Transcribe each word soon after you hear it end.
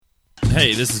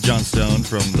Hey, this is John Stone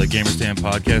from the Gamerstand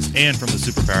Podcast and from the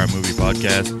Superpower Movie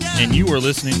Podcast, and you are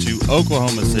listening to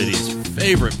Oklahoma City's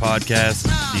favorite podcast,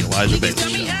 The Elijah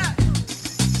Bailey Show.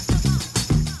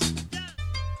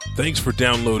 Thanks for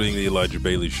downloading The Elijah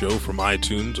Bailey Show from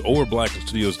iTunes or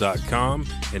BlackenStudios.com,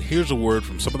 and here's a word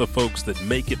from some of the folks that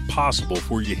make it possible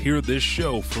for you to hear this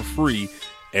show for free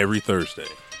every Thursday.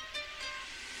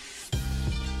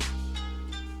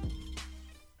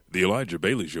 The Elijah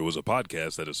Bailey Show is a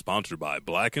podcast that is sponsored by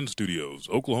Blacken Studios,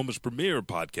 Oklahoma's premier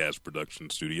podcast production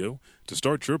studio. To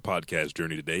start your podcast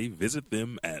journey today, visit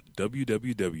them at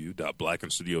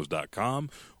www.blackenstudios.com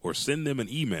or send them an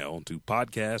email to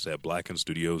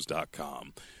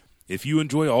podcast@blackenstudios.com. If you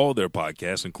enjoy all their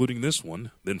podcasts, including this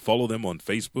one, then follow them on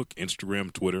Facebook,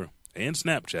 Instagram, Twitter, and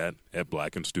Snapchat at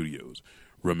Blacken Studios.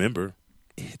 Remember,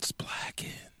 it's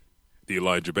Blacken. The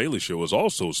Elijah Bailey Show is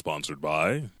also sponsored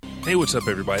by... Hey, what's up,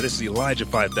 everybody? This is Elijah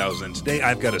 5000. Today,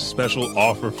 I've got a special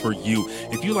offer for you.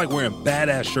 If you like wearing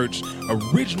badass shirts,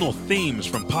 original themes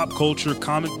from pop culture,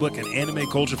 comic book, and anime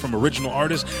culture from original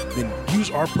artists, then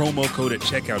use our promo code at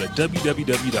checkout at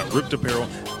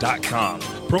www.rippedapparel.com.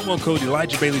 Promo code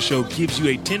Elijah Bailey Show gives you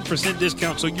a 10%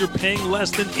 discount, so you're paying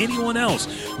less than anyone else.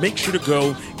 Make sure to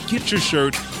go, get your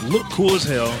shirt, look cool as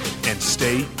hell, and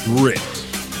stay ripped.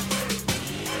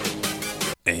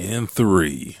 And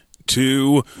 3,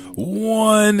 2,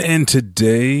 1, and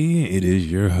today it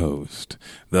is your host,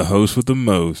 the host with the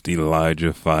most,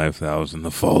 Elijah 5000, the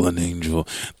fallen angel,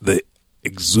 the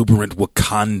exuberant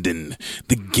Wakandan,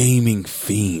 the gaming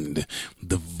fiend,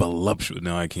 the voluptuous.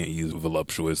 No, I can't use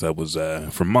voluptuous. That was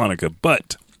from Monica,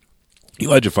 but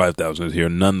Elijah 5000 is here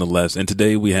nonetheless, and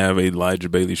today we have a Elijah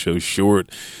Bailey Show short.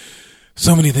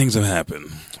 So many things have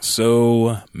happened.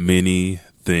 So many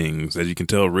things. As you can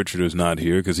tell, Richard is not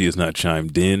here because he has not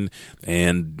chimed in,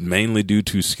 and mainly due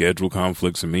to schedule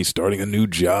conflicts and me starting a new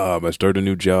job. I started a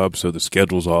new job, so the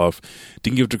schedule's off.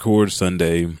 Didn't get to record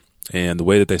Sunday, and the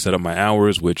way that they set up my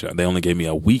hours, which they only gave me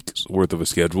a week's worth of a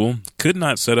schedule, could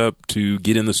not set up to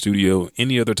get in the studio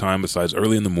any other time besides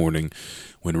early in the morning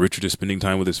when Richard is spending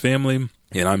time with his family,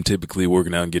 and I'm typically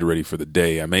working out and getting ready for the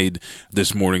day. I made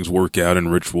this morning's workout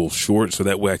and ritual short so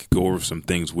that way I could go over some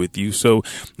things with you. So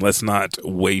let's not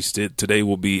waste it. Today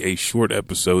will be a short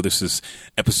episode. This is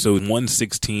episode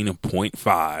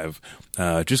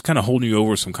 116.5. Just kind of holding you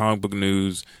over some comic book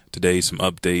news today, some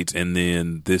updates, and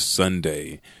then this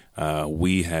Sunday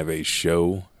we have a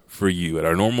show for you at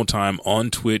our normal time on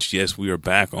Twitch. Yes, we are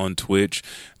back on Twitch.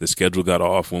 The schedule got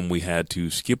off when we had to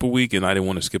skip a week, and I didn't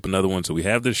want to skip another one, so we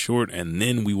have this short, and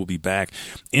then we will be back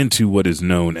into what is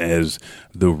known as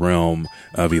the realm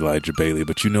of Elijah Bailey.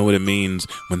 But you know what it means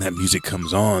when that music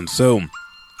comes on. So,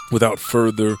 without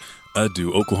further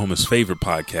ado, Oklahoma's favorite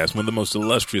podcast, one of the most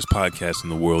illustrious podcasts in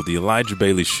the world, The Elijah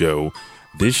Bailey Show.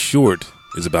 This short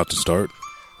is about to start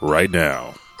right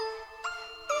now.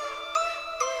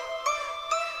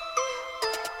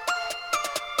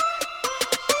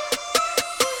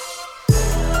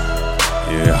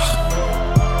 Yeah.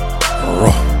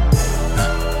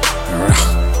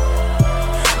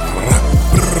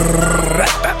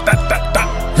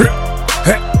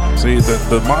 See,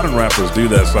 the modern rappers do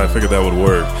that, so I figured that would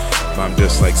work. I'm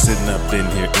just like sitting up in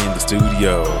here in the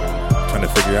studio, trying to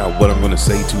figure out what I'm going to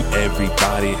say to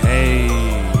everybody. Hey,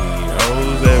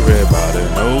 knows everybody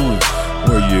knows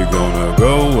where you're going to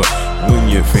go when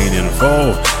you're feeling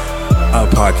full. A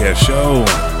podcast show.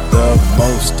 The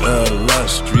most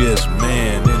illustrious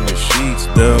man in the sheets.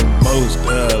 The most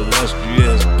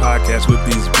illustrious podcast with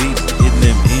these beats. Hitting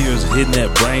them ears, hitting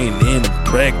that brain,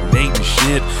 impregnating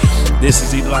shit. This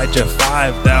is Elijah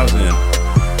 5000.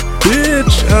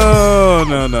 Bitch! Oh,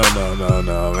 no,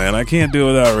 man. I can't do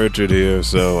it without Richard here,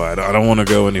 so I don't want to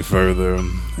go any further.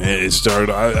 It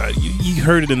started, you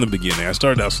heard it in the beginning. I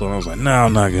started out slow, and I was like, no,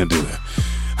 I'm not going to do it.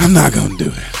 I'm not going to do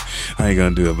it. I ain't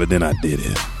going to do it, but then I did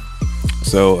it.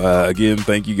 So, again,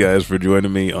 thank you guys for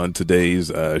joining me on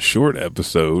today's short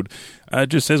episode.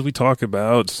 Just as we talk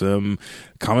about some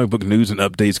comic book news and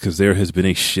updates, because there has been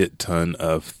a shit ton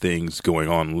of things going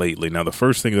on lately. Now, the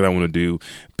first thing that I want to do,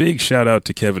 big shout out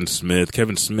to Kevin Smith.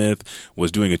 Kevin Smith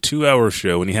was doing a 2-hour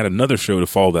show, and he had another show to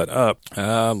follow that up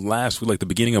last week, like the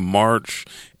beginning of March,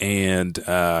 and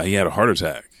he had a heart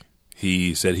attack.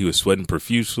 He said he was sweating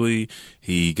profusely.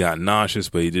 He got nauseous,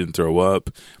 but he didn't throw up.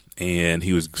 And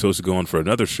he was supposed to go on for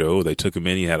another show. They took him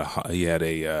in. He had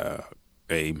a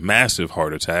massive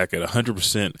heart attack at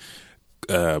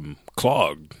 100%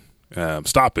 clogged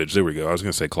stoppage. There we go. I was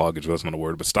going to say cloggage, but that's not a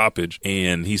word, but stoppage.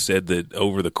 And he said that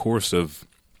over the course of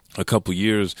a couple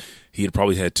years, he had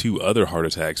probably had 2 other heart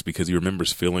attacks because he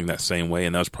remembers feeling that same way.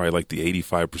 And that was probably like the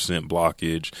 85%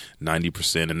 blockage,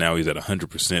 90%, and now he's at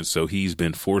 100%. So he's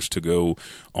been forced to go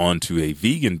onto a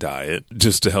vegan diet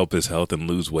just to help his health and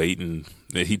lose weight. And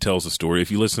he tells the story. If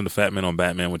you listen to Fat Man on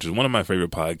Batman, which is one of my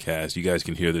favorite podcasts, you guys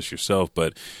can hear this yourself,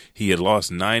 but he had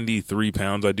lost 93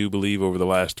 pounds, I do believe, over the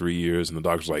last 3 years. And the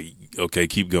doctor's like, okay,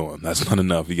 keep going. That's not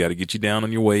enough. You got to get you down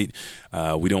on your weight.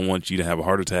 We don't want you to have a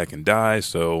heart attack and die.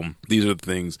 So these are the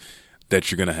things that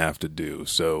you're going to have to do.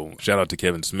 So shout out to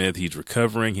Kevin Smith. He's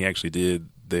recovering. He actually did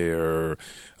their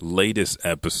latest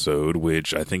episode,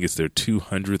 which I think is their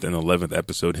 211th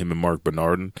episode, him and Mark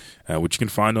Bernardin, which you can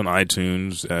find on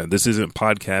iTunes. This isn't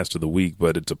podcast of the week,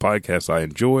 but it's a podcast I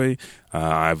enjoy.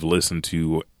 I've listened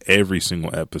to every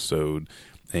single episode,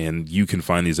 and you can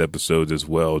find these episodes as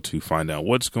well to find out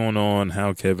what's going on,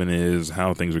 how Kevin is,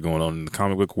 how things are going on in the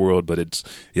comic book world. But it's,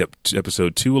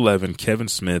 episode 211, Kevin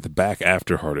Smith back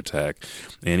after heart attack.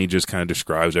 And he just kind of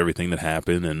describes everything that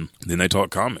happened. And then they talk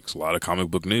comics, a lot of comic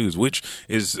book news, which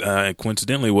is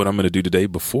coincidentally what I'm going to do today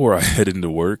before I head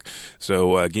into work.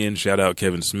 So again, shout out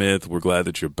Kevin Smith. We're glad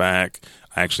that you're back.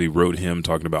 I actually wrote him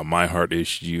talking about my heart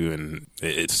issue, and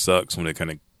it sucks when it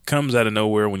kind of comes out of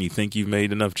nowhere when you think you've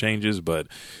made enough changes, but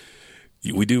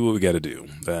we do what we got to do.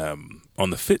 On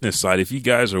the fitness side, if you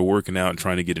guys are working out and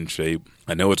trying to get in shape,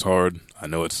 I know it's hard. I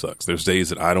know it sucks. There's days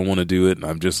that I don't want to do it, and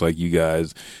I'm just like you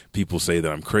guys. People say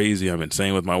that I'm crazy. I'm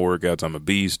insane with my workouts. I'm a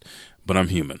beast, but I'm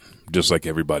human, just like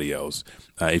everybody else.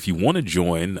 If you want to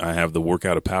join, I have the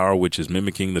Workout of Power, which is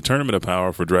mimicking the Tournament of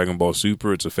Power for Dragon Ball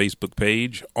Super. It's a Facebook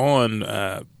page on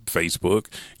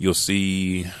Facebook. You'll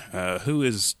see who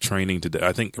is training today.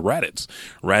 I think Raditz.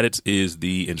 Raditz is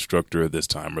the instructor this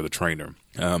time, or the trainer.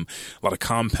 A lot of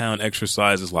compound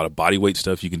exercises, a lot of body weight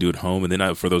stuff you can do at home. And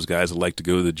then for those guys that like to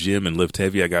go to the gym and lift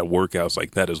heavy, I got workouts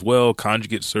like that as well.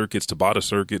 Conjugate circuits, Tabata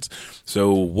circuits.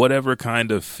 So whatever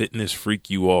kind of fitness freak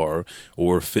you are,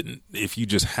 or if you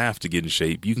just have to get in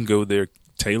shape, you can go there,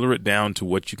 tailor it down to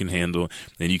what you can handle,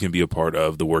 and you can be a part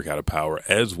of the Workout of Power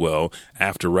as well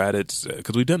after Raditz,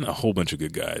 because we've done a whole bunch of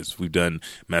good guys. We've done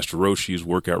Master Roshi's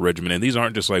workout regimen, and these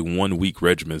aren't just like 1 week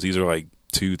regimens. These are like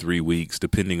 2-3 weeks,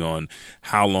 depending on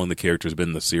how long the character's been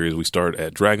in the series. We start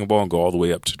at Dragon Ball and go all the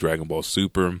way up to Dragon Ball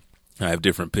Super. I have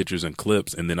different pictures and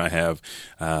clips, and then I have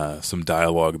some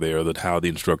dialogue there that how the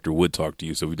instructor would talk to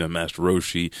you. So we've done Master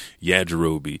Roshi,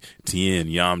 Yajirobe, Tien,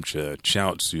 Yamcha,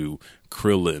 Chaozu,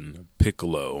 Krillin,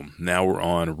 Piccolo. Now we're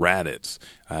on Raditz.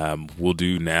 We'll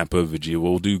do Nappa, Vegeta.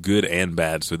 We'll do good and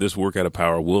bad. So this Workout of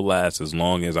Power will last as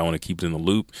long as I want to keep it in the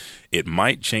loop. It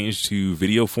might change to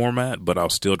video format, but I'll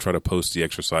still try to post the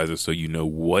exercises so you know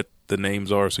what the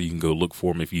names are, so you can go look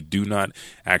for them if you do not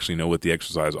actually know what the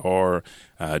exercises are,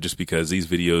 just because these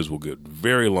videos will get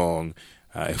very long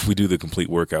if we do the complete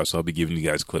workout. So I'll be giving you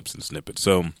guys clips and snippets.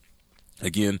 So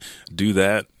again, do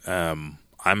that.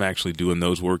 I'm actually doing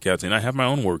those workouts, and I have my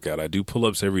own workout. I do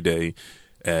pull-ups every day.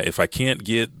 If I can't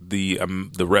get the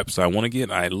reps I want to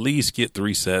get, I at least get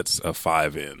 3 sets of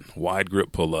 5 in. Wide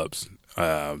grip pull-ups,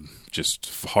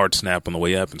 just hard snap on the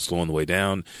way up and slow on the way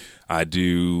down. I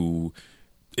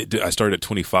start at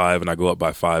 25, and I go up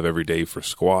by 5 every day for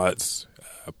squats.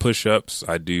 Push-ups,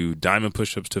 I do diamond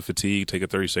push-ups to fatigue, take a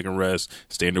 30-second rest,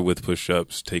 standard width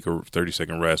push-ups, take a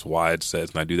 30-second rest, wide sets,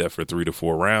 and I do that for 3 to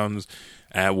 4 rounds.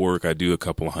 At work, I do a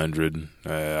couple of hundred,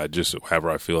 just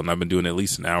however I feel, and I've been doing at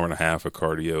least an hour and a half of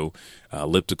cardio,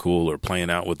 elliptical, or playing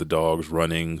out with the dogs,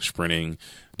 running, sprinting,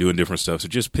 doing different stuff. So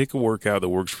just pick a workout that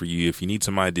works for you. If you need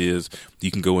some ideas, you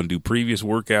can go and do previous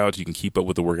workouts. You can keep up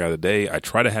with the workout of the day. I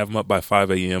try to have them up by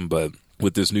 5 a.m., but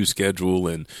with this new schedule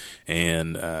and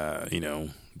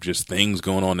just things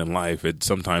going on in life, it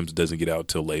sometimes doesn't get out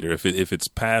till later. If it's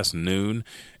past noon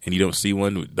and you don't see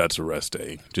one, that's a rest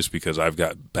day, just because I've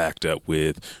got backed up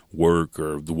with work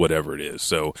or whatever it is.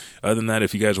 So other than that,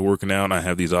 if you guys are working out, I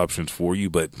have these options for you,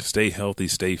 but stay healthy,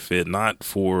 stay fit, not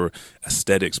for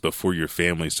aesthetics, but for your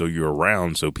family, so you're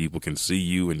around, so people can see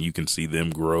you and you can see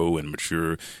them grow and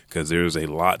mature, because there's a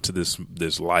lot to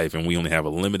this life, and we only have a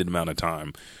limited amount of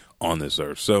time on this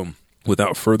earth. So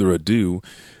without further ado,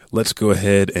 let's go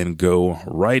ahead and go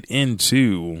right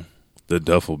into the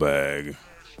duffel bag.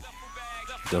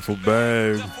 Duffel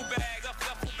bag.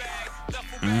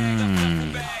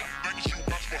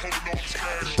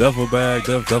 Duffel bag,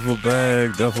 duffel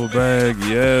bag, duffel bag.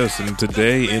 Yes, and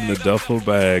today in the duffel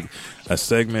bag, a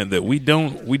segment that we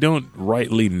don't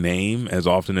rightly name as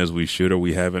often as we should, or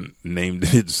we haven't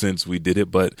named it since we did it,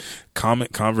 but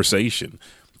comic conversation.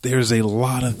 There's a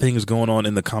lot of things going on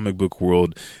in the comic book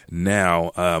world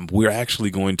now. We're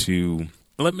actually going to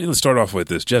let's start off with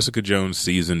this. Jessica Jones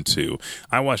season 2.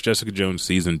 I watched Jessica Jones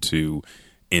season 2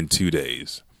 in 2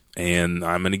 days. And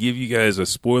I'm going to give you guys a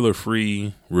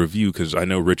spoiler-free review because I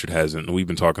know Richard hasn't. We've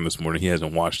been talking this morning. He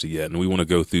hasn't watched it yet, and we want to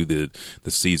go through the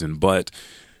season. But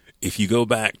if you go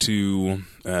back to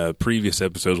previous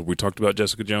episodes where we talked about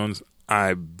Jessica Jones,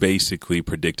 I basically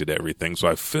predicted everything. So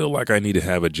I feel like I need to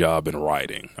have a job in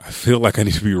writing. I feel like I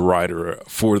need to be a writer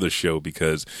for the show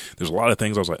because there's a lot of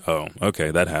things I was like, oh, okay,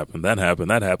 that happened.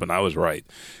 I was right.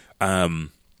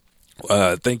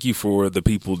 Thank you for the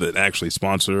people that actually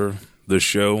sponsor the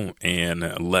show and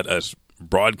let us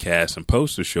broadcast and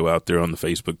post the show out there on the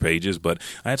Facebook pages. But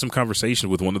I had some conversation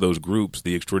with one of those groups,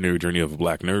 the Extraordinary Journey of a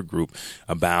Black Nerd group,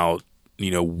 about,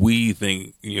 we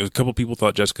think, a couple people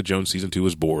thought Jessica Jones season 2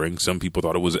 was boring. Some people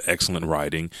thought it was excellent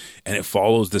writing, and it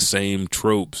follows the same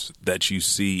tropes that you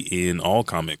see in all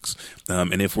comics.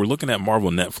 And if we're looking at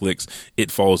Marvel Netflix,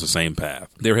 it follows the same path.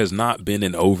 There has not been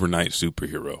an overnight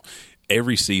superhero.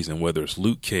 Every season, whether it's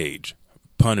Luke Cage,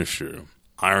 Punisher,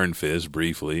 Iron Fist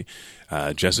briefly,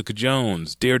 Jessica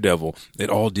Jones, Daredevil,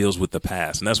 it all deals with the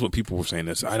past. And that's what people were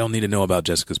saying. I don't need to know about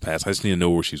Jessica's past. I just need to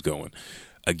know where she's going.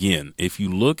 Again, if you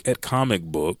look at comic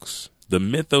books, the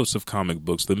mythos of comic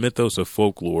books, the mythos of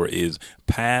folklore is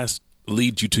past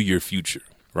leads you to your future,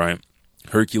 right?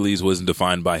 Hercules wasn't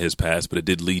defined by his past, but it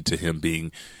did lead to him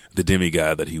being the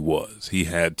demigod that he was. He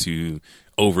had to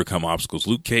overcome obstacles.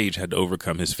 Luke Cage had to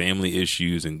overcome his family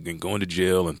issues and going to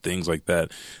jail and things like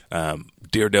that.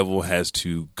 Daredevil has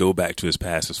to go back to his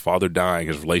past, his father dying,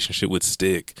 his relationship with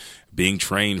Stick, being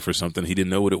trained for something he didn't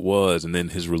know what it was, and then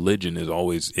his religion is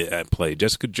always at play.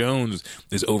 Jessica Jones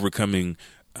is overcoming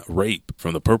rape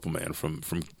from the Purple Man, from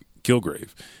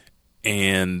Kilgrave.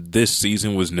 And this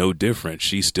season was no different.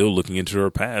 She's still looking into her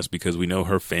past because we know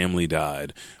her family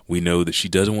died. We know that she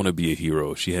doesn't want to be a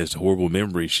hero. She has horrible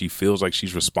memories. She feels like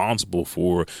she's responsible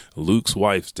for Luke's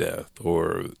wife's death,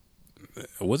 or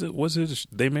was it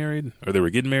they married or they were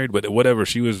getting married, but whatever.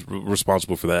 She was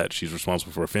responsible for that. She's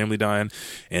responsible for her family dying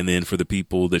and then for the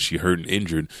people that she hurt and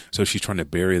injured. So she's trying to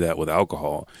bury that with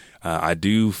alcohol. I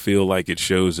do feel like it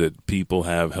shows that people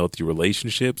have healthy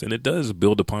relationships, and it does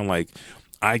build upon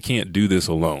I can't do this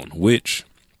alone, which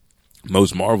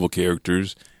most Marvel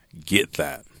characters get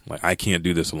that. I can't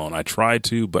do this alone. I try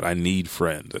to, but I need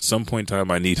friends. At some point in time,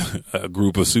 I need a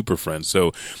group of super friends.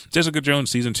 So Jessica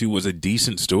Jones season 2 was a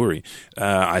decent story.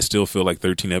 I still feel like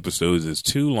 13 episodes is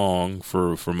too long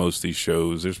for most of these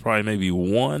shows. There's probably maybe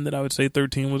one that I would say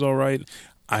 13 was all right.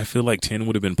 I feel like 10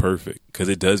 would have been perfect because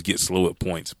it does get slow at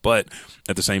points. But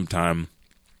at the same time,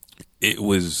 it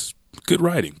was good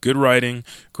writing,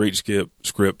 great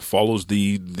script, follows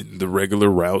the regular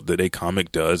route that a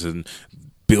comic does, and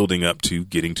building up to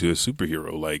getting to a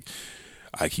superhero. Like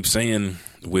I keep saying,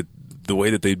 with the way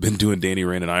that they've been doing Danny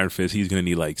Rand and Iron Fist, he's going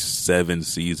to need 7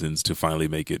 seasons to finally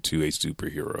make it to a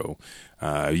superhero.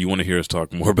 You want to hear us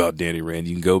talk more about Danny Rand,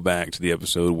 you can go back to the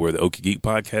episode where the Okie Geek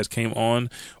podcast came on,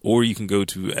 or you can go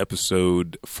to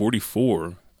episode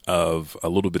 44 of a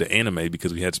little bit of anime,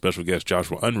 because we had special guest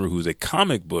Joshua Unruh, who's a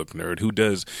comic book nerd who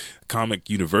does Comic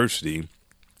University,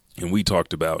 and we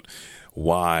talked about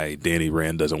why Danny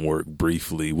Rand doesn't work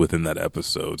briefly within that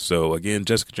episode. So again,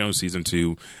 Jessica Jones season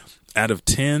 2, out of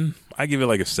 10, I give it a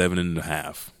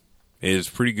 7.5. It is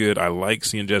pretty good. I like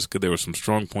seeing Jessica. There were some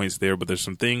strong points there, but there's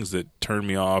some things that turn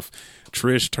me off.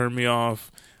 Trish turned me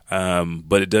off,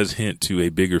 but it does hint to a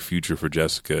bigger future for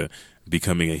Jessica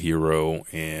becoming a hero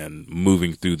and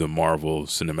moving through the Marvel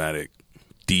cinematic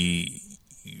I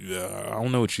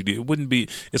don't know what you do. It wouldn't be,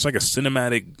 it's like a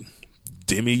cinematic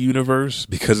demi-universe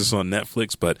because it's on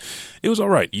Netflix, but it was all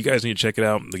right. You guys need to check it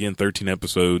out. Again, 13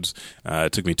 episodes.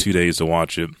 It took me 2 days to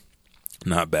watch it.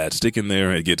 Not bad. Stick in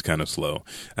there. It gets kind of slow.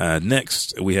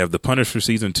 Next, we have The Punisher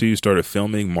Season 2 started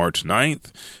filming March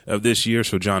 9th of this year.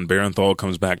 So John Barenthal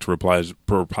comes back to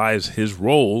reprise his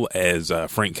role as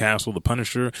Frank Castle, the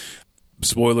Punisher.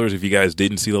 Spoilers, if you guys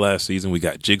didn't see the last season, we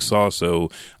got Jigsaw.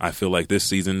 So I feel like this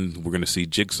season we're going to see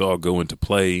Jigsaw go into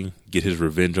play, get his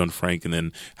revenge on Frank, and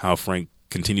then how Frank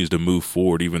continues to move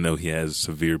forward even though he has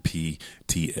severe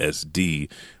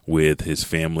PTSD with his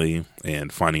family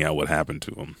and finding out what happened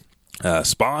to him.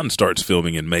 Spawn starts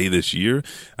filming in May this year.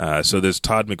 So there's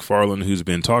Todd McFarlane, who's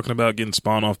been talking about getting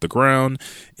Spawn off the ground.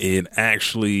 It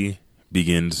actually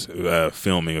begins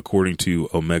filming, according to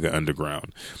Omega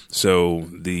Underground. So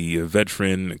the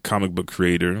veteran comic book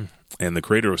creator and the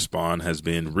creator of Spawn has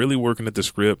been really working at the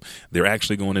script. They're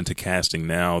actually going into casting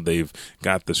now. They've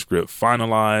got the script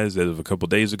finalized as of a couple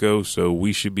days ago, so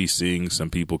we should be seeing some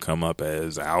people come up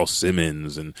as Al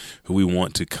Simmons and who we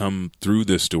want to come through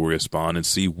this story of Spawn and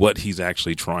see what he's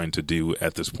actually trying to do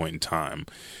at this point in time.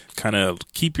 Kind of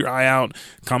keep your eye out,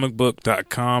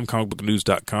 comicbook.com,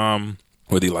 comicbooknews.com.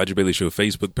 or the Elijah Bailey Show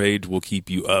Facebook page. We'll keep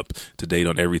you up to date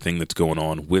on everything that's going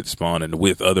on with Spawn and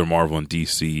with other Marvel and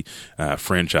DC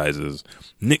franchises.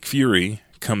 Nick Fury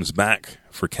comes back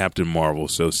for Captain Marvel.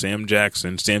 So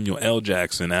Samuel L.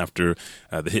 Jackson, after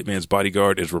The Hitman's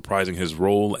Bodyguard, is reprising his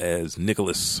role as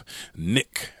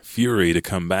Nick Fury to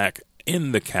come back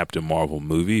in the Captain Marvel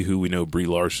movie, who we know Brie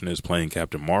Larson is playing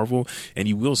Captain Marvel, and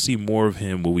you will see more of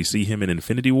him. Will we see him in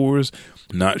Infinity Wars?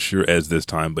 Not sure as this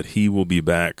time, but he will be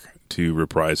back to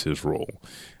reprise his role.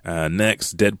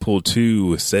 Next, Deadpool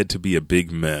 2 is said to be a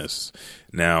big mess.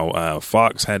 Now,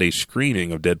 Fox had a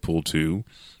screening of Deadpool 2,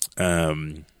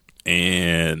 and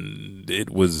it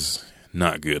was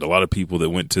not good. A lot of people that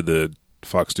went to the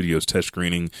Fox Studios test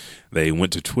screening, they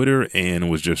went to Twitter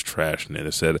and was just trashing it.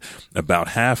 It said about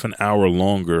half an hour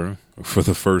longer for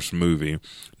the first movie,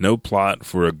 no plot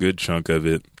for a good chunk of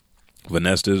it.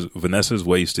 Vanessa's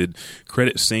wasted.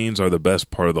 Credit scenes are the best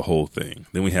part of the whole thing.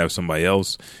 Then we have somebody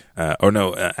else,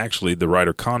 actually the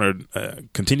writer Connor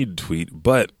continued to tweet,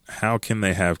 but how can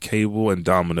they have Cable and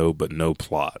Domino but no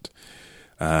plot?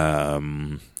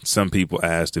 Some people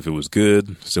asked if it was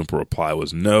good. Simple reply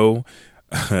was no.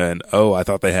 And, I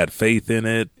thought they had faith in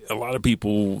it. A lot of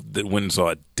people that went and saw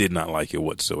it did not like it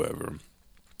whatsoever.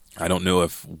 I don't know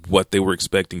if what they were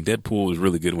expecting. Deadpool was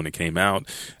really good when it came out.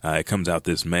 It comes out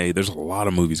this May. There's a lot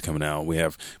of movies coming out. We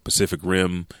have Pacific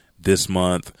Rim this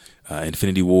month,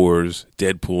 Infinity Wars,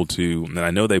 Deadpool 2. And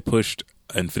I know they pushed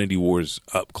Infinity Wars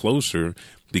up closer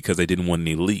because they didn't want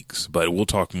any leaks. But we'll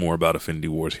talk more about Infinity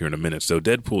Wars here in a minute. So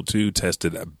Deadpool 2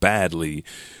 tested badly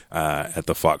at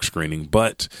the Fox screening,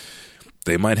 but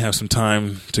they might have some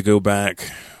time to go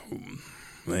back.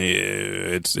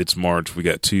 It's March. We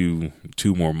got two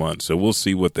more months, so we'll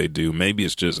see what they do. Maybe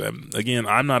it's just, again,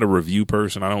 I'm not a review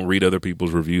person. I don't read other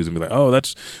people's reviews and be like, oh,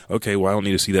 that's okay. Well, I don't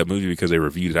need to see that movie because they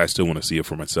reviewed it. I still want to see it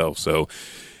for myself. So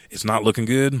it's not looking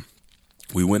good.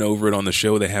 We went over it on the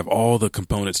show. They have all the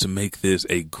components to make this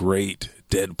a great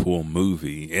Deadpool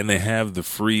movie, and they have the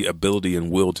free ability and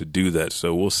will to do that.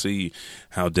 So we'll see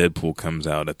how Deadpool comes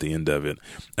out at the end of it.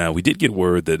 We did get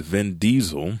word that Vin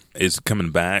Diesel is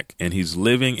coming back, and he's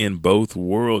living in both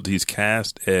worlds. He's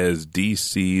cast as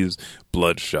DC's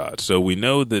Bloodshot. So we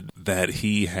know that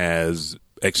he has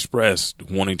expressed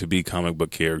wanting to be comic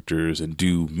book characters and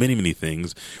do many, many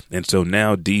things. And so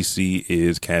now DC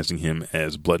is casting him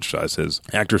as Bloodshot. It says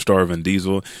actor star Vin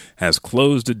Diesel has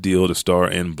closed a deal to star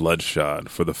in Bloodshot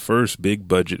for the first big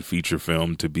budget feature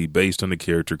film to be based on the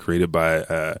character created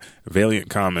by Valiant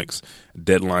Comics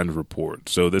Deadline report.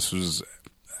 So this was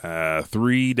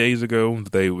 3 days ago.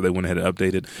 They went ahead and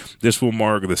updated. This will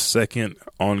mark the second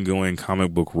ongoing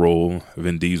comic book role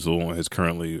Vin Diesel is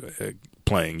currently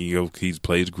playing. He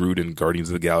plays Groot in Guardians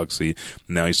of the Galaxy.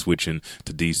 Now he's switching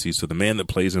to DC. So the man that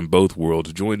plays in both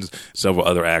worlds joins several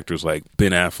other actors like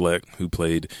Ben Affleck, who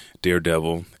played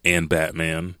Daredevil and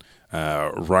Batman,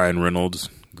 Ryan Reynolds,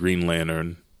 Green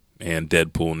Lantern, and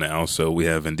Deadpool now. So we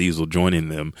have Vin Diesel joining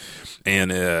them.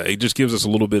 And it just gives us a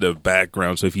little bit of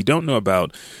background. So if you don't know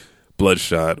about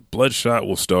Bloodshot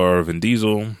will star Vin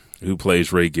Diesel, who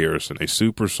plays Ray Garrison, a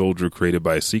super soldier created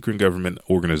by a secret government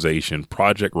organization,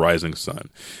 Project Rising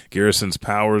Sun. Garrison's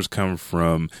powers come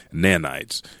from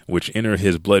nanites, which enter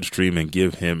his bloodstream and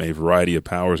give him a variety of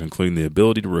powers, including the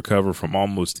ability to recover from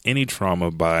almost any trauma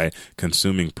by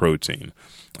consuming protein.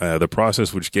 The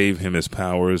process which gave him his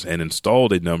powers and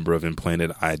installed a number of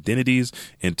implanted identities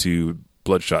into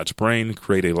Bloodshot's brain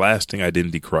create a lasting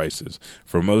identity crisis.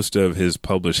 For most of his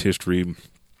published history,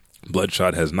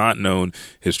 Bloodshot has not known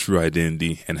his true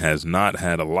identity and has not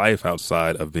had a life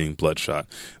outside of being Bloodshot.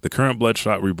 The current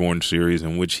Bloodshot Reborn series,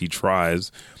 in which he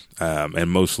tries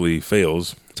and mostly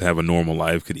fails to have a normal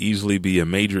life, could easily be a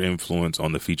major influence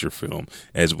on the feature film,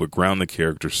 as it would ground the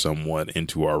character somewhat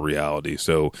into our reality.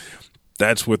 So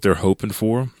that's what they're hoping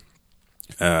for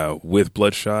with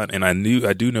Bloodshot. And I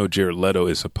do know Jared Leto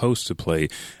is supposed to play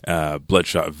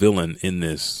Bloodshot villain in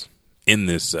this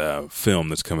film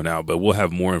that's coming out, but we'll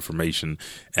have more information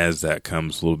as that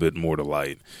comes a little bit more to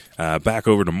light. Back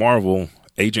over to Marvel.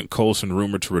 Agent Coulson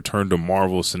rumored to return to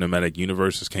Marvel Cinematic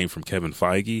Universe. This came from Kevin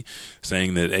Feige,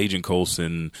 saying that Agent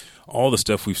Coulson, all the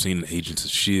stuff we've seen in Agents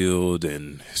of S.H.I.E.L.D.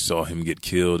 and saw him get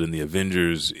killed in the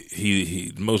Avengers,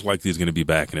 he most likely is going to be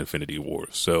back in Infinity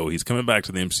Wars. So he's coming back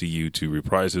to the MCU to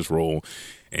reprise his role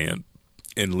and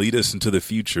lead us into the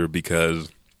future because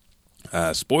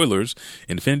spoilers,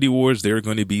 Infinity Wars, there are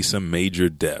going to be some major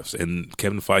deaths. And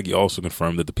Kevin Feige also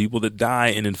confirmed that the people that die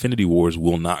in Infinity Wars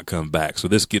will not come back. So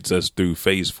this gets us through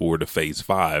Phase 4 to Phase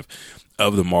 5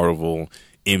 of the Marvel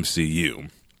MCU.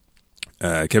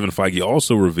 Kevin Feige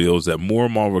also reveals that more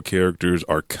Marvel characters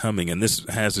are coming, and this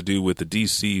has to do with the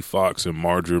DC, Fox, and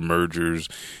Marvel mergers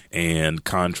and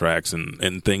contracts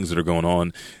and things that are going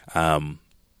on.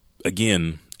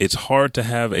 Again, it's hard to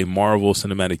have a Marvel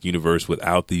Cinematic Universe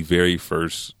without the very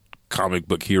first comic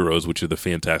book heroes, which are the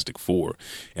Fantastic Four.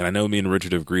 And I know me and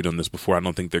Richard have agreed on this before. I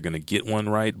don't think they're going to get one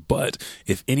right, but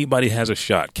if anybody has a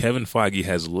shot, Kevin Feige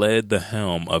has led the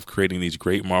helm of creating these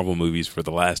great Marvel movies for the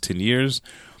last 10 years.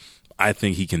 I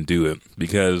think he can do it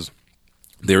because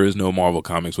there is no Marvel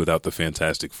Comics without the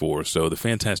Fantastic Four. So the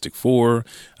Fantastic Four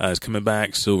is coming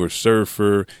back, Silver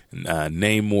Surfer,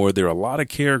 Namor. There are a lot of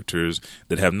characters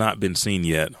that have not been seen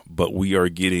yet, but we are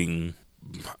getting,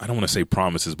 I don't want to say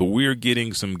promises, but we're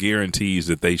getting some guarantees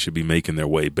that they should be making their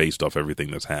way based off everything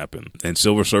that's happened. And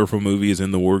Silver Surfer movie is in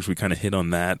the works. We kind of hit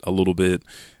on that a little bit.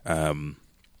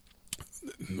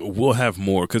 We'll have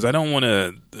more because I don't want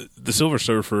to. The Silver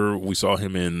Surfer, we saw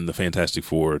him in the Fantastic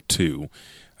Four 2,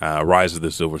 Rise of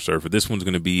the Silver Surfer. This one's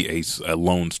going to be a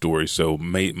lone story, so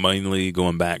mainly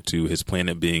going back to his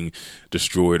planet being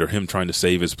destroyed or him trying to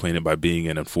save his planet by being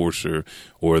an enforcer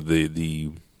or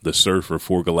the surfer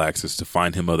for Galactus to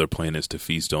find him other planets to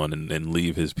feast on and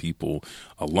leave his people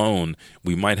alone.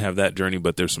 We might have that journey,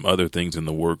 but there's some other things in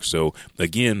the works. So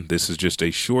again, this is just a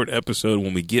short episode.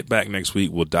 When we get back next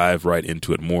week, we'll dive right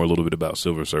into it more, a little bit about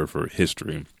Silver Surfer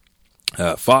history.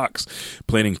 Fox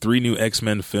planning 3 new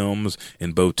X-Men films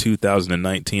in both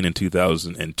 2019 and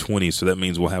 2020. So that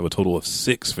means we'll have a total of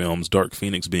 6 films, Dark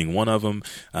Phoenix being one of them,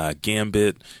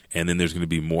 Gambit, and then there's going to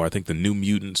be more. I think the New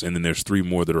Mutants, and then there's 3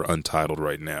 more that are untitled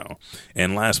right now.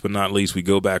 And last but not least, we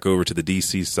go back over to the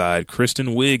DC side.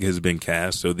 Kristen Wiig has been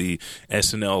cast, so the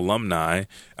SNL alumni,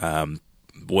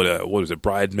 what was it,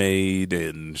 Bridesmaid,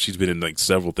 and she's been in like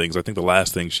several things. I think the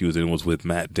last thing she was in was with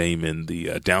Matt Damon, the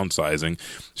Downsizing.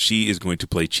 She is going to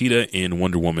play Cheetah in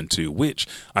Wonder Woman 2, which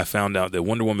I found out that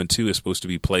Wonder Woman 2 is supposed to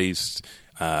be placed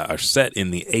or set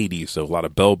in the 80s, so a lot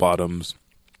of bell bottoms.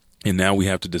 And now we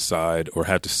have to decide or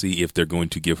have to see if they're going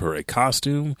to give her a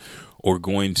costume or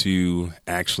going to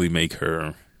actually make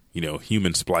her,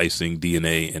 human splicing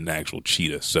DNA and actual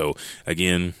cheetah. So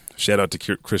again, shout out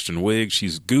to Kristen Wiig.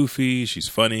 She's goofy. She's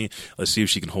funny. Let's see if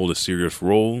she can hold a serious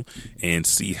role and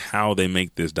see how they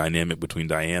make this dynamic between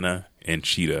Diana and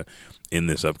Cheetah in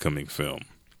this upcoming film.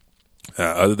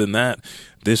 Other than that,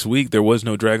 this week there was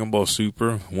no Dragon Ball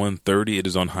Super 130. It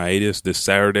is on hiatus. This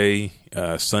Saturday,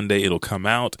 Sunday, it'll come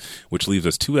out, which leaves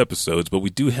us 2 episodes. But we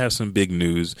do have some big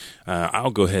news.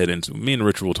 I'll go ahead and me and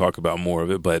Richard will talk about more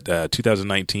of it. But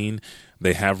 2019,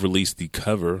 they have released the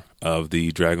cover of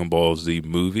the Dragon Ball Z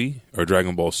movie or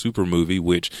Dragon Ball Super movie,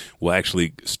 which will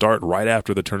actually start right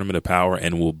after the Tournament of Power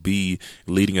and will be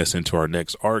leading us into our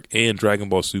next arc. And Dragon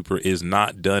Ball Super is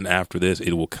not done after this.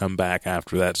 It will come back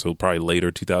after that. So probably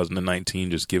later 2019,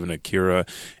 just giving Akira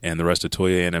and the rest of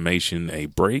Toei Animation a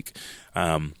break.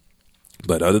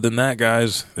 But other than that,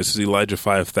 guys, this is Elijah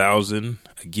 5000.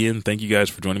 Again, thank you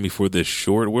guys for joining me for this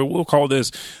short. We'll call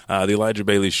this the Elijah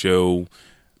Bailey Show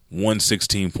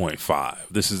 116.5.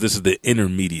 This is the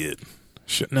intermediate.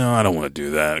 No, I don't want to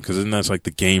do that because then that's like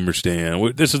the gamer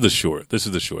stand. This is the short. That's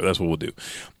what we'll do.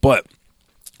 But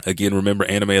again, remember,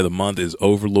 anime of the month is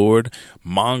Overlord.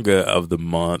 Manga of the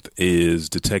month is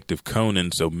Detective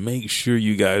Conan. So make sure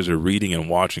you guys are reading and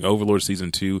watching. Overlord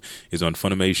Season 2 is on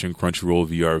Funimation, Crunchyroll,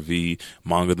 VRV.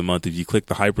 Manga of the month. If you click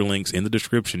the hyperlinks in the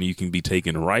description, you can be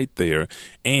taken right there.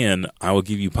 And I will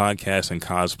give you podcast and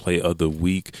cosplay of the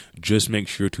week. Just make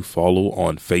sure to follow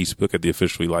on Facebook at the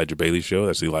official Elijah Bailey Show.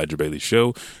 That's the Elijah Bailey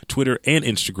Show. Twitter and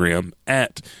Instagram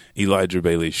at Elijah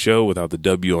Bailey Show without the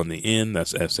W on the end.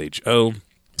 That's SHO.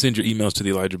 Send your emails to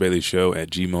the Elijah Bailey Show at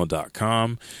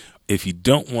gmail.com. If you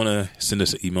don't want to send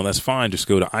us an email, that's fine. Just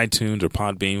go to iTunes or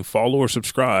Podbean, follow or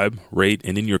subscribe, rate,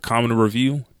 and in your comment or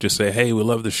review, just say, hey, we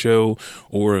love the show,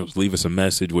 or leave us a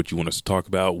message, what you want us to talk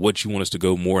about, what you want us to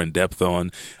go more in depth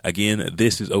on. Again,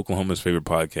 this is Oklahoma's favorite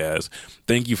podcast.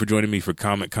 Thank you for joining me for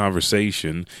Comic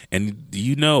Conversation. And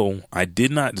I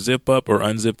did not zip up or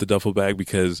unzip the duffel bag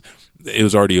because it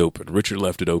was already open. Richard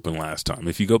left it open last time.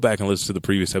 If you go back and listen to the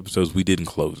previous episodes, we didn't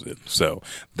close it. So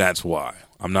that's why.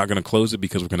 I'm not going to close it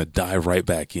because we're going to dive right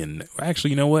back in. Actually,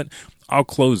 you know what? I'll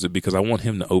close it because I want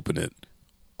him to open it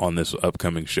on this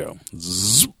upcoming show.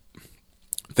 Zzz.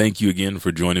 Thank you again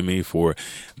for joining me for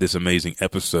this amazing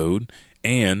episode.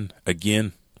 And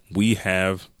again, we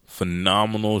have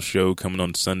phenomenal show coming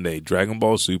on Sunday, Dragon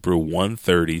Ball Super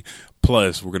 130.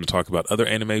 Plus, we're going to talk about other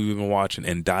anime we've been watching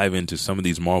and dive into some of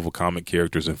these Marvel comic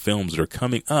characters and films that are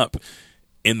coming up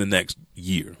in the next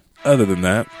year. Other than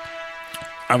that,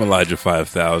 I'm Elijah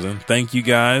 5000. Thank you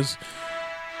guys.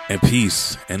 and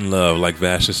peace and love like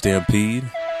Vasha Stampede.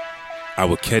 I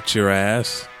will catch your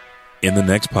ass in the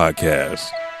next podcast.